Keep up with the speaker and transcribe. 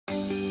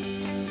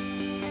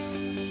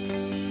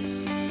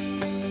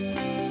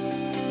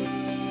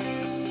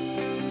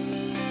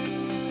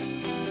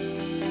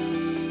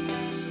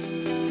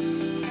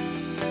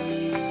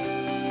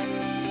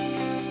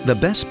The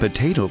best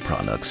potato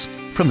products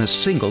from a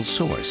single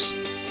source.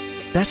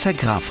 That's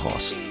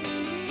Agrarfrost.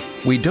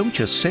 We don't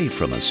just say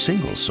from a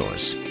single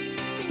source,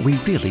 we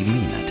really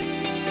mean it.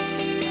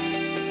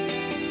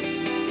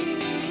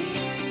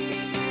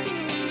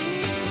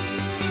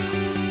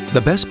 The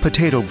best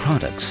potato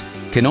products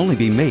can only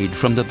be made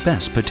from the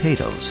best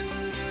potatoes.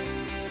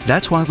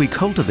 That's why we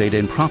cultivate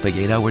and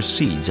propagate our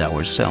seeds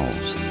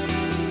ourselves.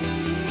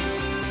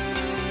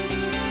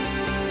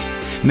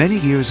 Many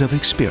years of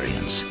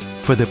experience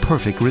for the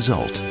perfect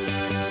result.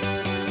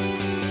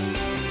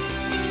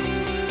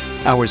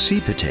 Our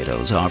seed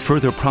potatoes are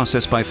further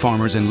processed by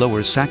farmers in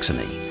Lower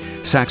Saxony,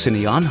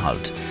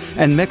 Saxony-Anhalt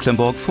and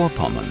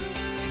Mecklenburg-Vorpommern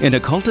in a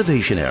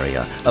cultivation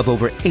area of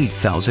over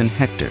 8,000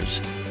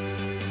 hectares.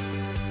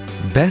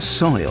 Best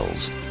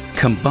soils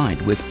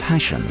combined with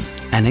passion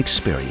and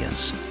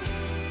experience.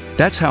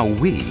 That's how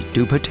we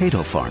do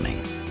potato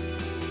farming.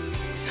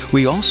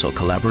 We also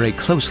collaborate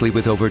closely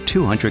with over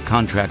 200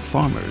 contract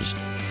farmers.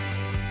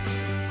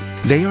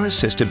 They are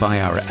assisted by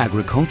our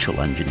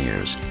agricultural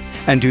engineers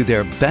and do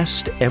their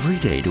best every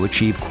day to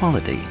achieve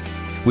quality,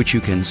 which you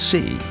can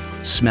see,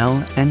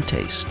 smell, and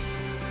taste.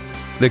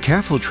 The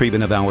careful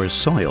treatment of our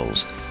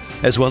soils,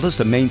 as well as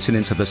the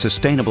maintenance of a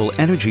sustainable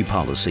energy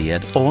policy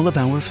at all of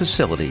our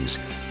facilities,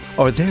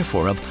 are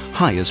therefore of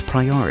highest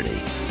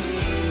priority.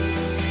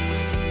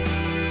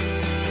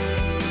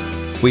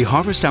 We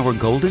harvest our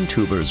golden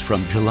tubers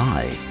from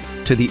July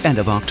to the end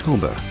of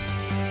October.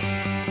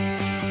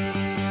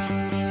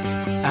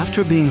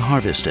 After being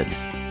harvested,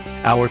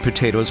 our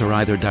potatoes are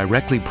either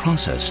directly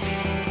processed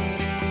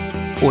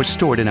or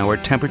stored in our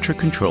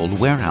temperature-controlled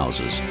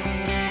warehouses.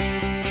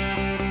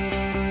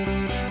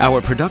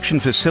 Our production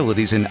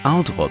facilities in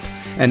Aldrup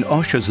and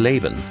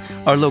Oschersleben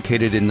are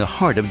located in the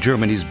heart of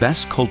Germany's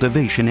best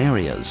cultivation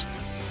areas,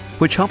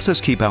 which helps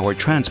us keep our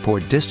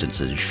transport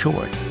distances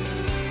short.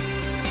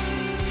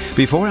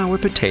 Before our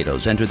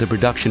potatoes enter the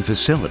production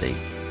facility,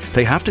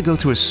 they have to go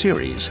through a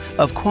series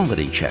of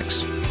quality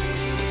checks.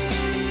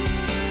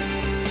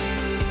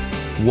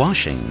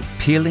 Washing,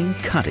 peeling,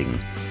 cutting.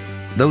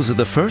 Those are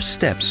the first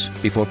steps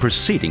before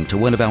proceeding to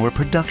one of our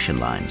production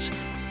lines.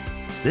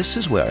 This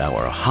is where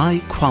our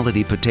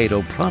high-quality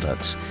potato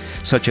products,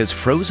 such as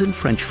frozen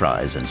French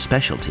fries and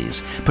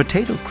specialties,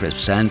 potato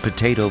crisps and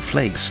potato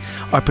flakes,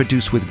 are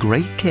produced with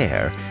great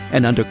care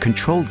and under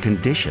controlled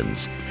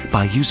conditions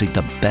by using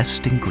the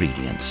best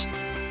ingredients.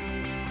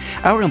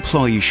 Our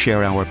employees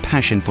share our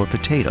passion for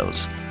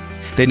potatoes.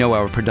 They know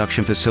our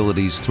production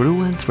facilities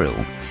through and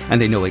through, and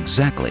they know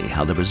exactly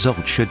how the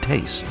result should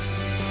taste.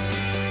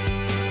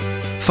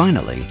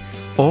 Finally,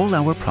 all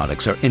our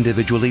products are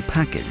individually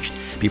packaged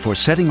before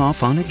setting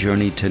off on a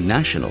journey to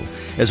national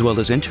as well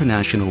as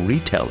international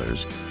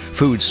retailers,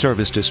 food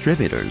service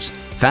distributors,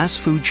 fast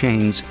food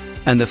chains,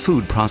 and the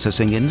food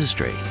processing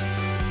industry.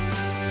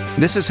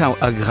 This is how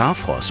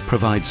Agrarfrost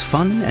provides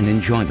fun and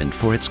enjoyment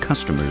for its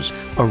customers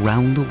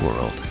around the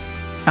world.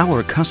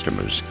 Our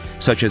customers,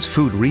 such as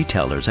food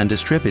retailers and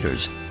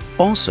distributors,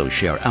 also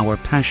share our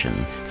passion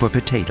for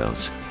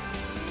potatoes.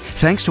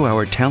 Thanks to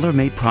our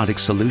tailor-made product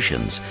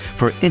solutions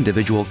for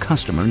individual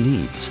customer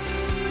needs.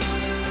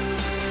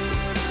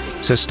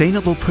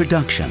 Sustainable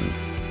production,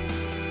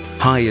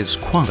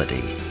 highest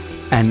quality,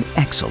 and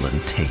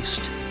excellent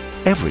taste.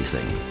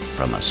 Everything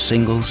from a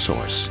single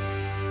source.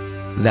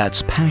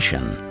 That's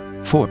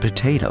passion for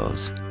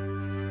potatoes.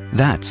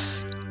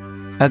 That's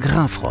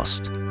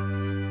Agrarfrost.